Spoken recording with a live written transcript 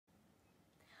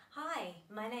Hi,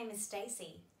 my name is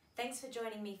Stacey. Thanks for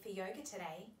joining me for yoga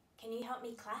today. Can you help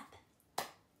me clap?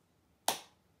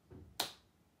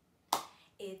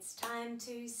 It's time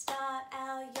to start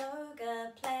our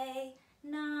yoga play.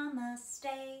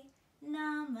 Namaste,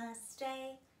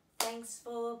 namaste. Thanks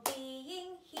for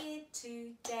being here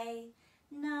today.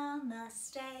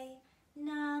 Namaste,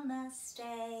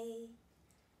 namaste.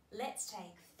 Let's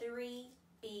take 3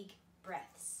 big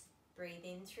breaths. Breathe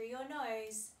in through your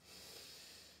nose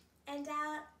and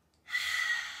out.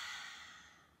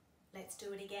 Let's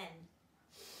do it again.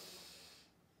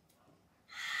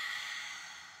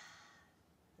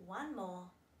 One more.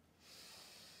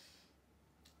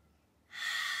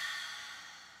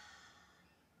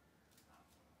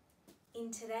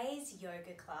 In today's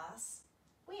yoga class,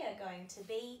 we are going to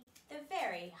be the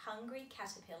very hungry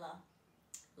caterpillar,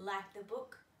 like the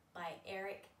book by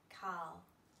Eric Carle.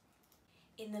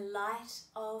 In the light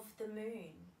of the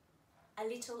moon, a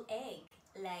little egg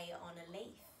lay on a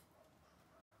leaf.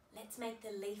 Let's make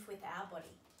the leaf with our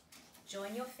body.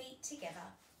 Join your feet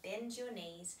together, bend your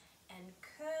knees and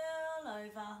curl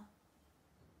over.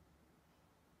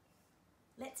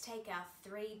 Let's take our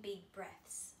 3 big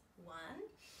breaths. 1,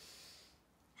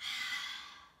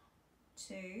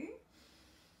 2,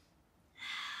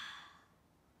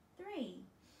 3.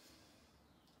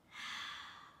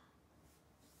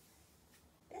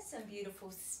 There's some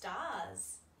beautiful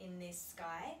stars in this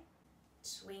sky.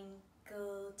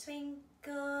 Twinkle,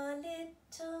 twinkle,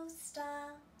 little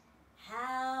star,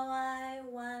 how I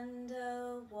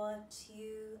wonder what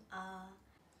you are.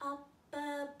 Up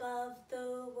above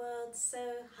the world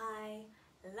so high,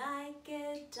 like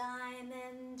a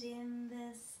diamond in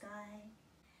the sky.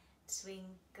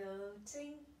 Twinkle,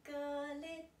 twinkle,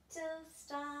 little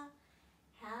star,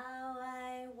 how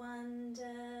I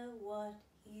wonder what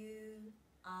you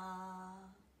are.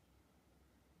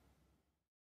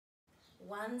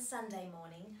 One Sunday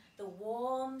morning, the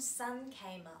warm sun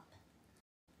came up.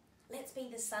 Let's be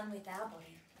the sun with our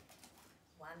body.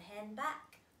 1 hand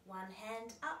back, 1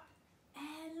 hand up,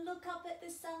 and look up at the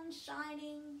sun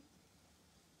shining.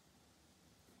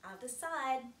 Other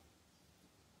side.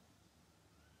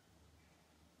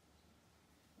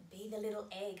 Be the little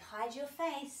egg, hide your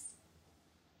face.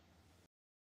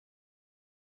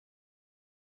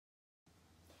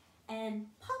 And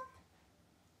pop!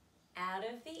 Out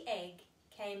of the egg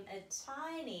came a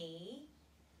tiny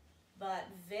but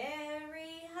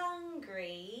very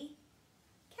hungry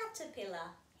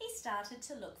caterpillar. He started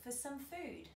to look for some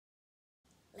food.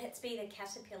 Let's be the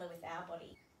caterpillar with our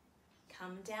body.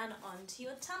 Come down onto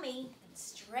your tummy and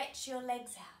stretch your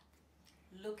legs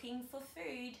out. Looking for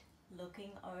food,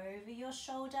 looking over your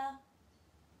shoulder.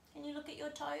 Can you look at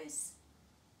your toes?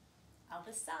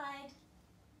 Other side.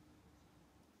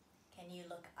 Can you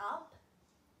look up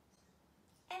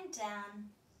and down?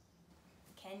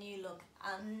 Can you look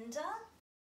under?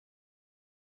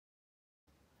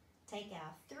 Take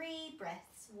our 3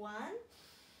 breaths. 1,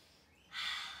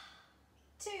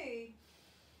 2,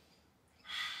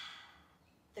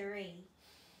 3.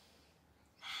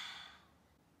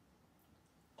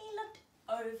 He looked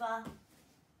over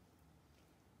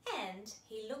and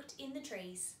he looked in the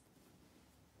trees.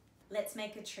 Let's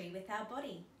make a tree with our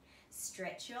body.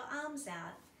 Stretch your arms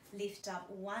out, lift up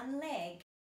 1 leg,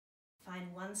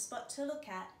 find 1 spot to look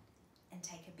at and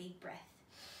take a big breath.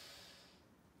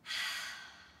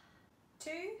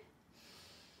 2,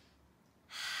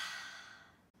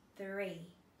 3.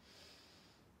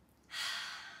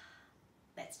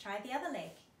 Let's try the other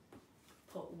leg.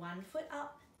 Put 1 foot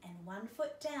up and 1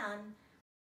 foot down.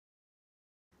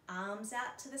 Arms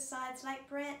out to the sides like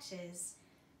branches.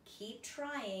 Keep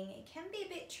trying. It can be a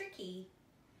bit tricky.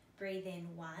 Breathe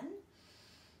in 1,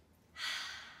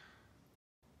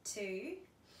 2,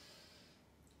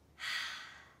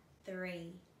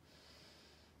 3.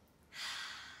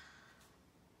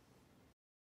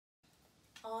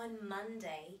 On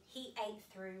Monday, he ate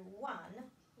through 1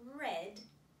 red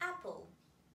apple.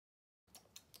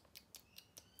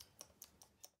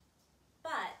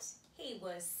 But he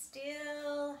was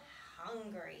still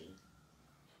hungry.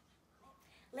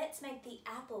 Let's make the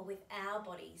apple with our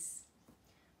bodies.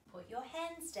 Put your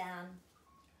hands down,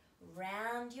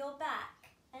 round your back,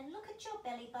 and look at your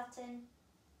belly button.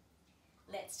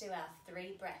 Let's do our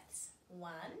 3 breaths.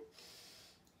 1,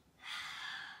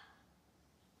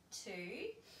 2,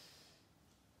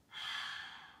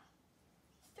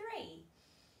 3.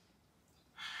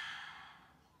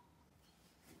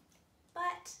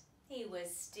 But he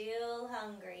was still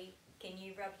hungry. Can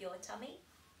you rub your tummy?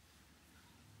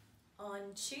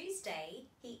 On Tuesday,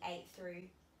 he ate through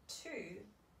 2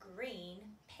 green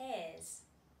pears.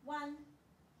 1,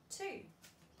 2.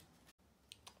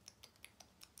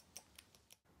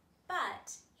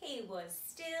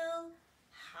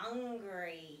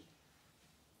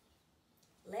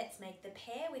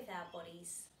 pair with our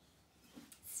bodies.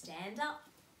 Stand up,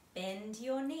 bend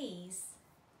your knees,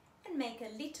 and make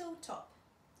a little top.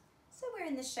 So we're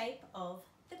in the shape of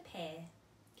the pear.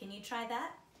 Can you try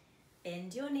that?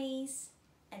 Bend your knees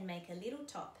and make a little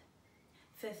top.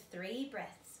 For 3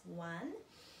 breaths. 1,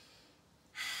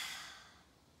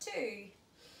 2,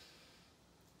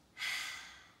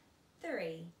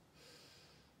 3.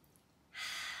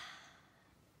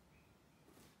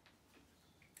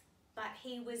 But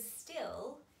he was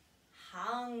still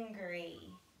hungry.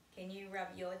 Can you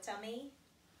rub your tummy?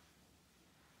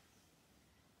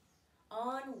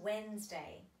 On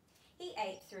Wednesday, he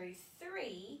ate through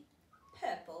 3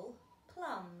 purple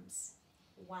plums.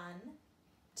 1,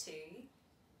 2,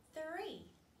 3.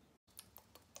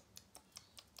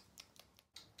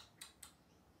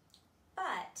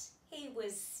 But he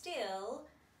was still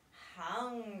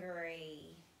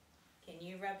hungry. Can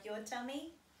you rub your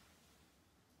tummy?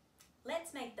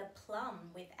 Let's make the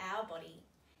plum with our body.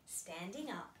 Standing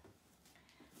up,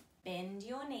 bend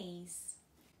your knees,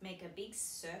 make a big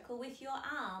circle with your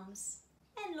arms,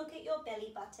 and look at your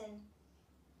belly button.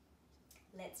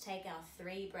 Let's take our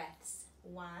 3 breaths.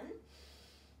 1,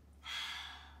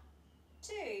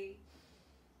 2,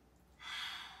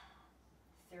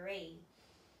 3.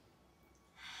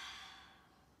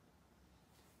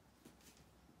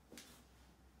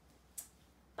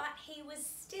 But he was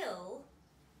still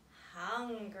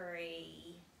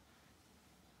hungry.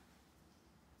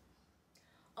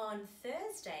 On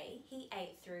Thursday, he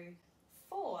ate through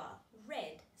 4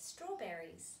 red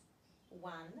strawberries.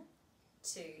 1,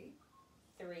 2,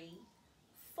 3,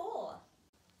 4.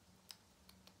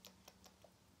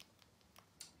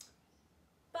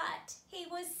 But he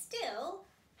was still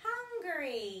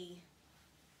hungry.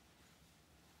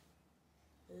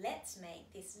 Let's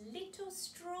make this little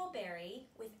strawberry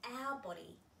with our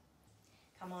body.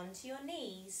 Come onto your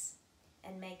knees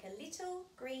and make a little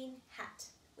green hat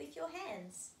with your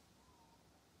hands.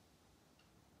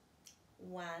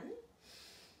 1,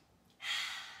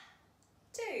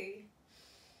 2,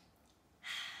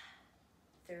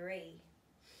 3.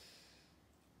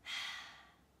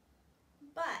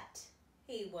 But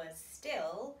he was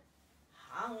still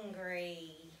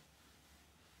hungry.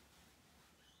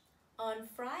 On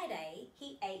Friday,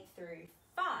 he ate through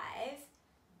 5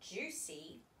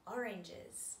 juicy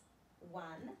oranges. 1,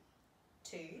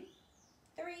 2,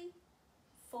 3,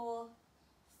 4,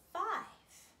 5.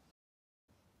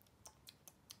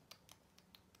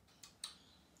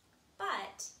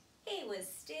 But he was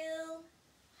still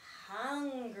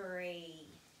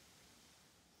hungry.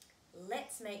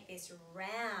 Let's make this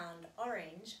round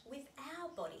orange with our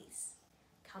bodies.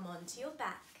 Come onto your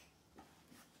back.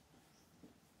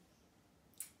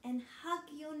 And hug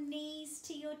your knees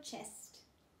to your chest.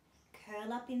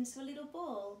 Curl up into a little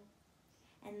ball.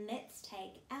 And let's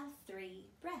take our 3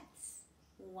 breaths.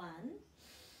 1,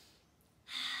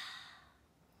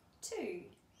 2,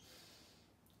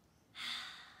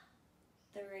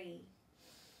 3.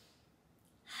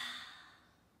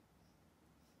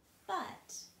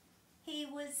 But he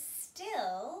was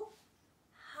still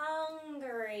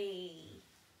hungry.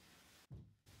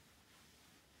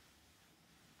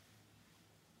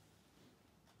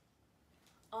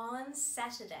 On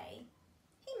Saturday,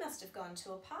 he must have gone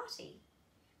to a party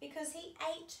because he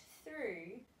ate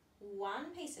through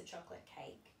 1 piece of chocolate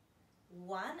cake,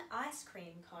 1 ice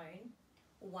cream cone,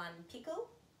 1 pickle,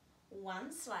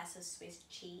 1 slice of Swiss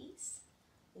cheese,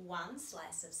 1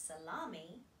 slice of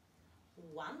salami,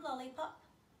 1 lollipop,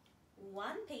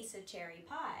 1 piece of cherry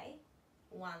pie,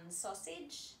 1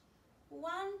 sausage,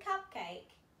 1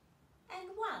 cupcake,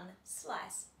 and 1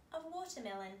 slice of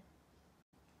watermelon.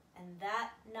 And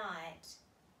that night,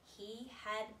 he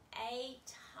had a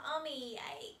tummy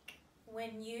ache.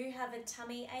 When you have a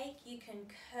tummy ache, you can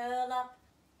curl up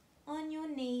on your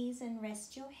knees and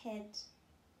rest your head.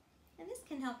 And this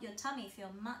can help your tummy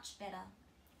feel much better.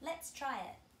 Let's try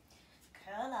it.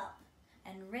 Curl up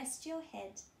and rest your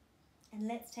head. And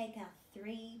let's take our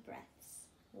 3 breaths.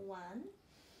 1.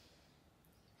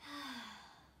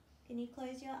 Can you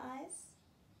close your eyes?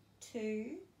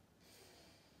 2.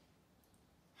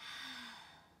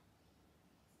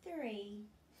 3.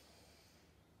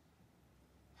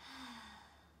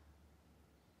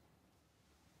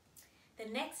 The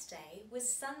next day was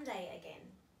Sunday again.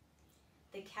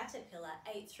 The caterpillar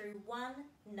ate through 1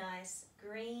 nice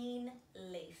green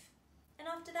leaf, and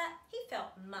after that he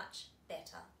felt much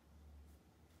better.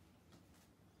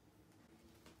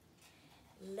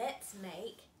 Let's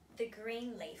make the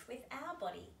green leaf with our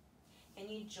body. Can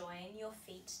you join your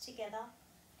feet together?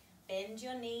 Bend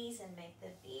your knees and make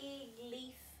the big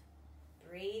leaf.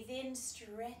 Breathe in,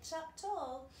 stretch up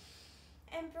tall.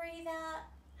 And breathe out.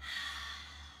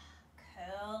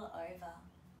 Curl over.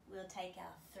 We'll take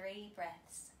our 3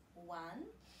 breaths. 1,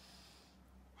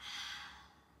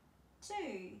 2,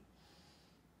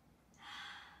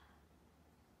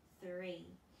 3.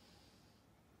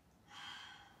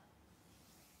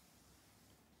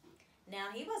 Now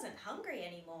he wasn't hungry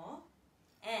anymore,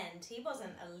 and he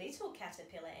wasn't a little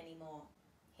caterpillar anymore.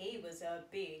 He was a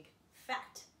big,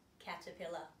 fat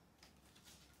caterpillar.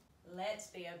 Let's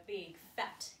be a big,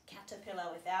 fat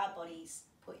caterpillar with our bodies.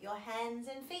 Put your hands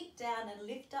and feet down and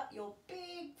lift up your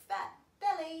big, fat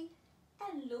belly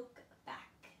and look back.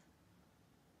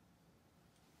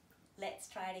 Let's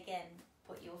try it again.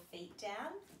 Put your feet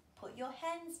down, put your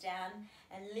hands down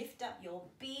and lift up your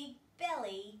big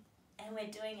belly, and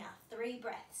we're doing our 3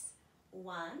 breaths.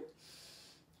 1,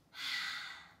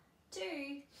 2,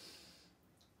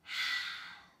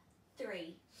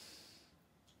 3.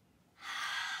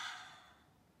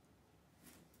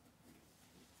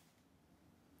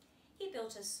 He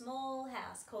built a small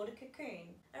house called a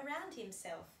cocoon around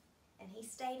himself, and he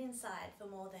stayed inside for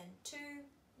more than 2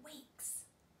 weeks.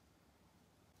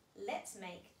 Let's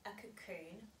make a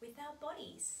cocoon with our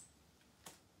bodies.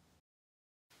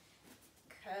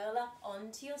 Curl up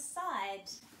onto your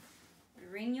side.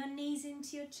 Bring your knees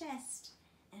into your chest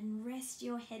and rest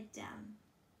your head down.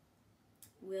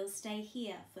 We'll stay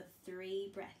here for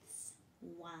 3 breaths.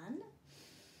 1,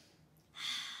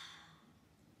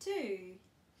 2,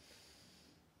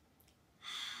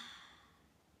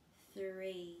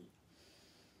 3.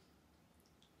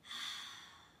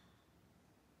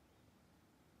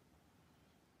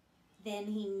 Then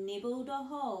he nibbled a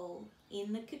hole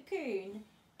in the cocoon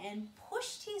and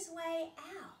pushed his way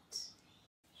out.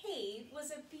 He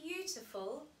was a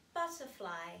beautiful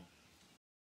butterfly.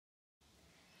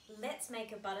 Let's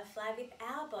make a butterfly with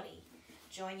our body.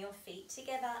 Join your feet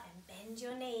together and bend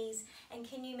your knees, and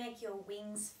can you make your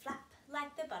wings flap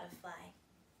like the butterfly?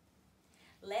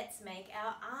 Let's make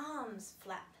our arms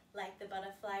flap like the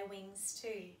butterfly wings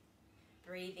too.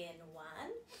 Breathe in. 1,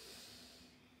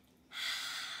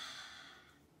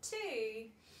 2,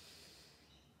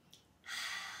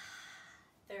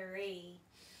 3.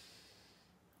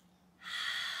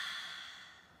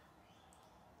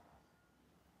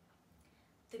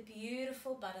 The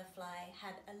beautiful butterfly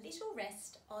had a little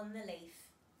rest on the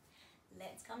leaf.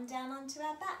 Let's come down onto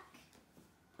our back.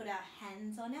 Put our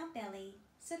hands on our belly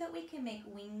so that we can make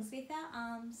wings with our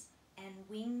arms and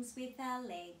wings with our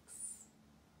legs.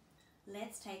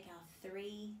 Let's take our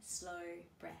 3 slow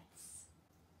breaths.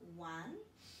 1,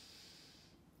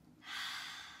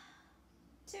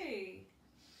 2,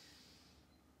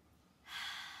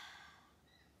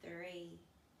 3.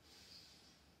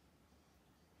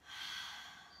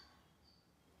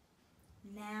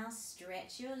 Now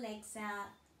stretch your legs out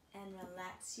and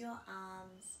relax your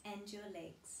arms and your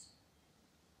legs.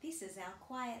 This is our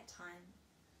quiet time.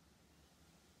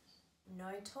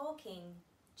 No talking,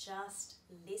 just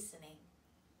listening.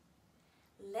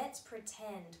 Let's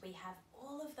pretend we have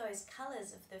all of those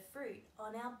colours of the fruit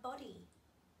on our body.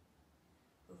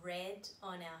 Red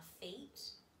on our feet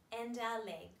and our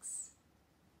legs.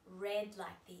 Red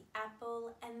like the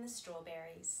apple and the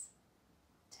strawberries.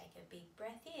 Take a big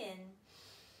breath in.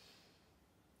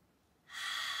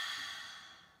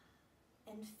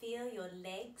 And feel your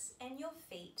legs and your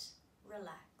feet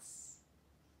relax.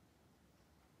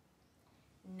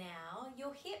 Now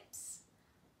your hips.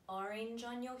 Orange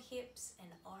on your hips and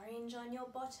orange on your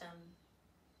bottom.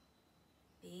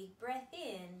 Big breath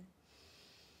in.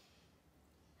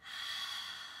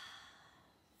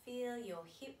 Feel your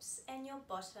hips and your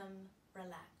bottom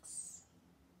relax.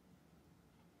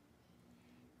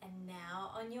 And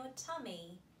now on your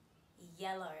tummy,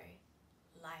 yellow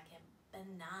like a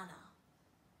banana.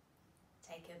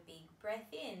 Take a big breath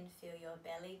in, feel your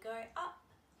belly go up.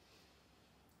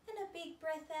 And a big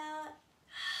breath out,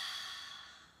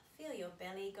 feel your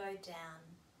belly go down.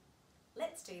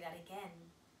 Let's do that again.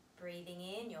 Breathing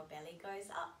in, your belly goes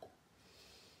up.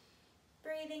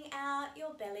 Breathing out,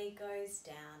 your belly goes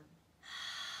down.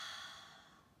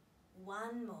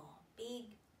 One more,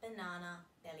 big banana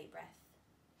belly breath.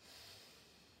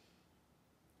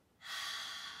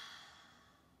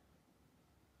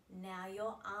 Now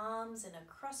your arms and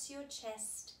across your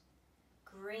chest,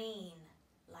 green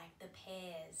like the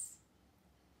pears.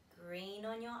 Green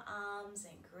on your arms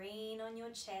and green on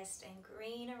your chest and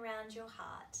green around your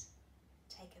heart.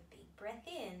 Take a big breath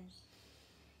in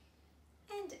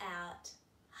and out.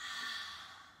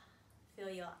 Feel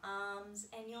your arms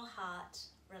and your heart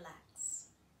relax.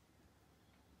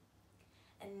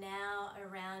 And now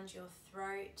around your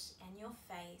throat and your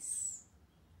face,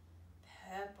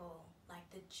 purple like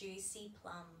the juicy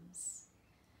plums.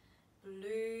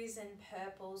 Blues and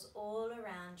purples all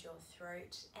around your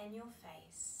throat and your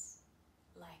face,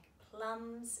 like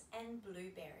plums and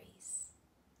blueberries.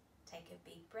 Take a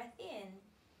big breath in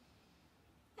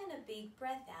and a big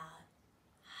breath out.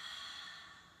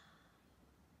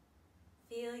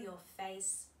 Feel your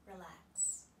face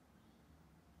relax.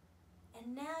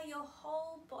 And now your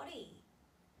whole body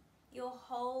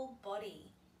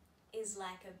is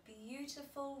like a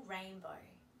beautiful rainbow.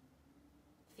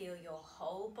 Feel your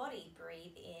whole body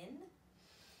breathe in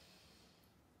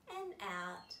and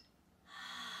out.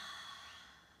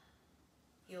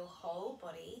 Your whole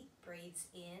body breathes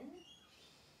in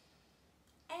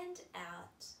and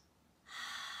out.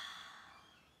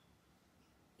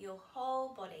 Your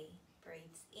whole body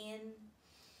breathes in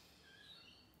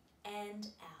and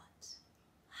out.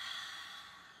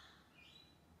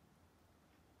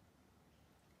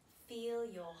 Feel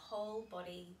your whole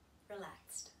body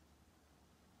relaxed.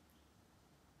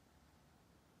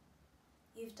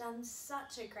 You've done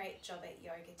such a great job at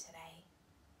yoga today.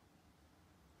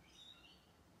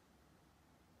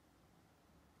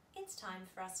 It's time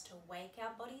for us to wake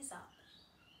our bodies up.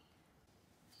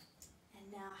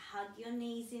 And now hug your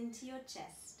knees into your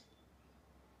chest.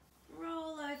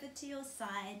 Roll over to your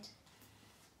side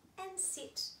and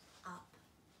sit up.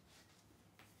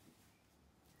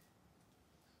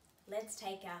 Let's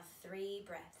take our 3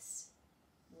 breaths.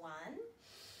 1,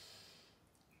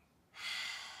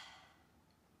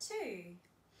 2,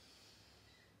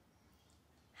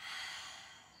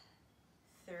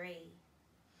 3.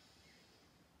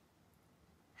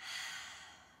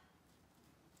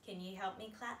 Can you help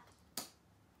me clap?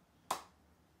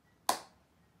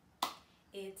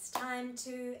 It's time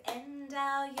to end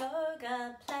our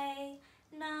yoga play.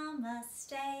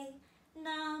 Namaste,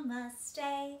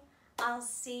 namaste. I'll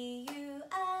see you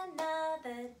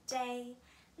another day.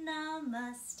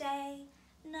 Namaste,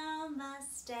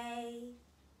 namaste.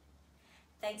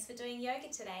 Thanks for doing yoga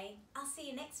today. I'll see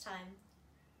you next time.